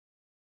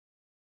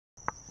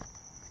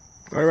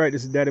All right,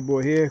 this is Daddy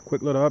Boy here.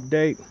 Quick little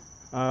update.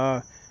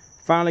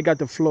 Finally got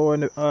the floor in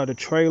the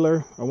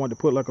trailer. I wanted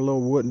to put like a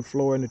little wooden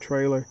floor in the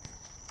trailer.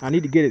 I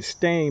need to get it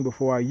stained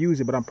before I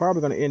use it, but I'm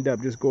probably going to end up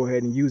just go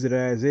ahead and use it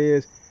as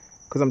is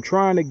because I'm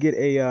trying to get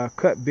a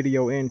cut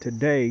video in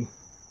today.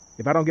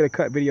 If I don't get a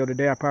cut video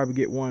today, I'll probably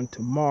get one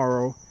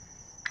tomorrow.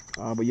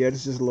 But yeah, this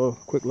is just a little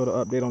quick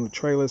little update on the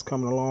trailer. It's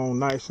coming along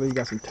nicely.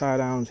 Got some tie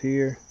downs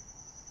here.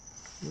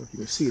 I don't know if you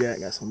can see that.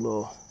 Got some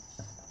little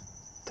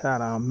tie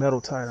down, metal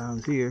tie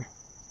downs here.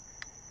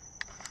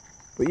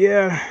 But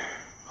yeah,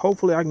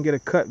 hopefully I can get a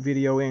cut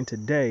video in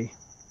today.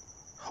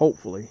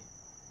 Hopefully.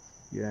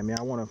 Yeah, I mean,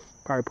 I want to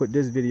probably put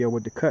this video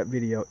with the cut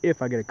video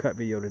if I get a cut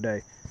video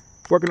today.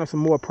 Working on some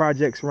more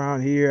projects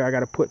around here. I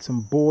got to put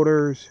some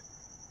borders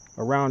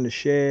around the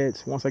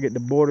sheds. Once I get the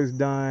borders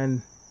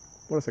done,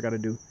 what else I got to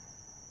do?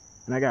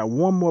 And I got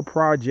one more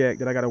project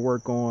that I got to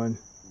work on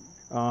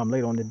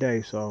later on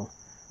today. So,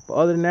 but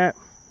other than that,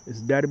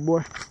 it's Daddy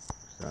Boy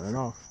signing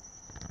off.